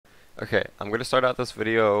Okay, I'm going to start out this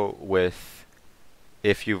video with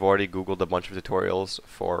if you've already Googled a bunch of tutorials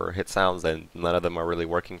for hit sounds and none of them are really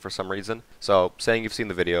working for some reason. So, saying you've seen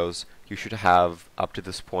the videos, you should have, up to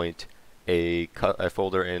this point, a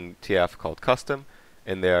folder in TF called Custom,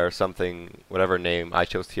 and there something, whatever name, I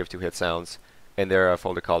chose TF2 hit sounds, and there a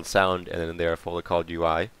folder called Sound, and then there a folder called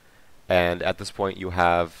UI. And at this point you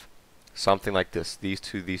have something like this, these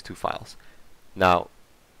two files. Now,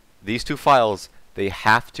 these two files, they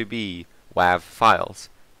have to be WAV files.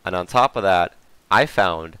 And on top of that, I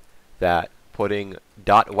found that putting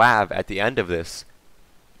 .wav at the end of this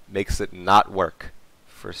makes it not work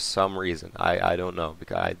for some reason. I don't know,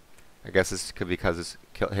 because I guess this could be because it's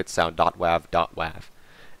hitsound.wav.wav.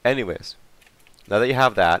 Anyways, now that you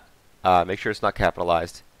have that, make sure it's not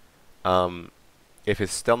capitalized. If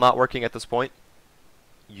it's still not working at this point,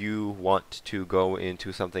 you want to go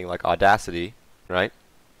into something like Audacity, right?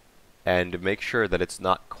 And make sure that it's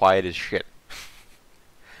not quiet as shit.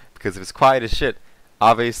 Because if it's quiet as shit,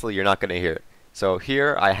 obviously you're not going to hear it. So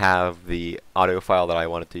here I have the audio file that I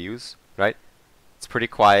wanted to use, right? It's pretty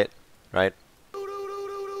quiet, right?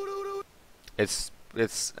 It's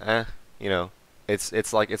you know,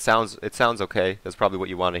 it's like it sounds okay. That's probably what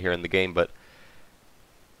you want to hear in the game, but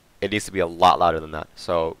it needs to be a lot louder than that.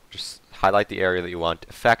 So just highlight the area that you want,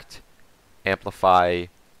 effect, amplify,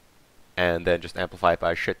 and then just amplify it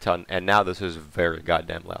by a shit ton. And now this is very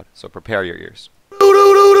goddamn loud. So prepare your ears.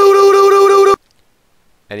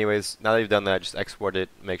 Anyways, now that you've done that, just export it,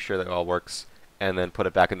 make sure that it all works, and then put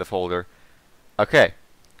it back in the folder. Okay,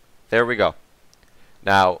 there we go.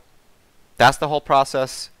 Now, that's the whole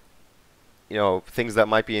process. You know, things that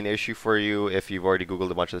might be an issue for you if you've already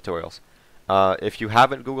Googled a bunch of tutorials. If you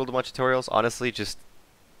haven't Googled a bunch of tutorials, honestly, just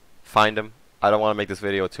find them. I don't want to make this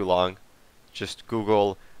video too long. Just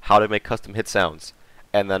Google how to make custom hit sounds.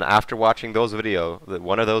 And then after watching those videos,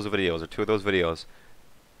 one of those videos or two of those videos,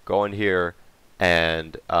 go in here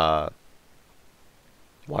and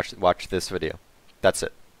watch this video. That's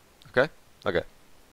it. Okay? Okay.